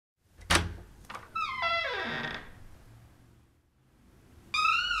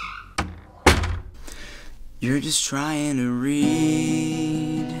You're just trying to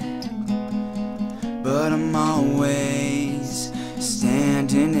read, but I'm always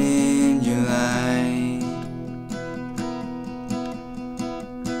standing in your light.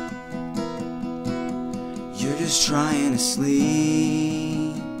 You're just trying to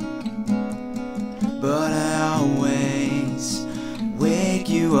sleep, but I always wake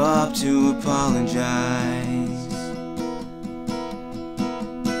you up to apologize.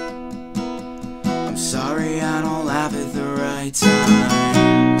 I'm sorry I don't laugh at the right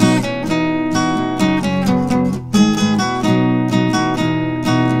times.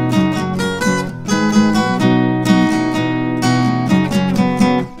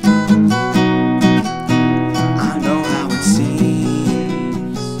 I know how it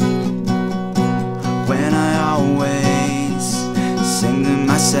seems when I always sing to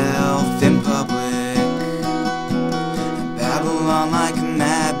myself in public and babble on like a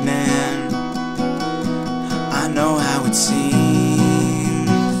madman. I know how it seems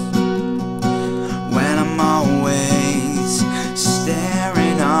when I'm always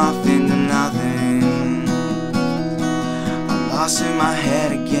staring off into nothing. I'm lost in my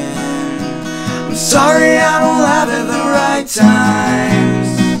head again. I'm sorry I don't laugh at the right times.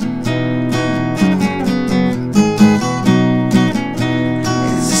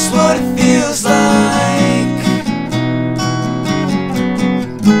 Is this what it feels like?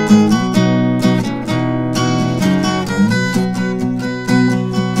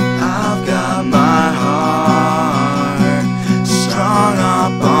 I've got my heart strung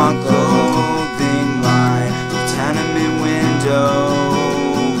up on clothing line, tenement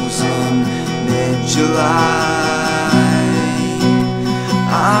windows in mid-July.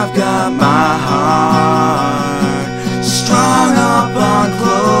 I've got my heart strung up on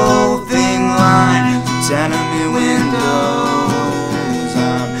clothing line, tenement windows.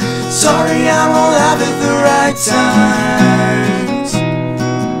 I'm sorry I won't laugh at the right times.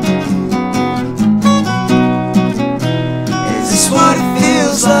 Is this what it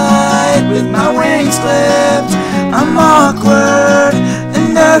feels like with my wings clipped? I'm awkward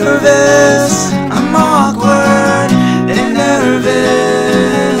and nervous. I'm awkward and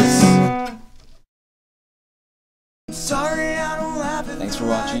nervous. Sorry I don't laugh at Thanks the for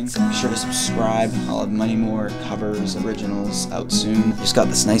watching. right Be sure to subscribe. I'll have many more covers, originals out soon. Just got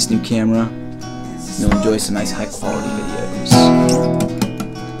this nice new camera. You'll enjoy some nice high quality videos.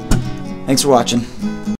 Thanks for watching.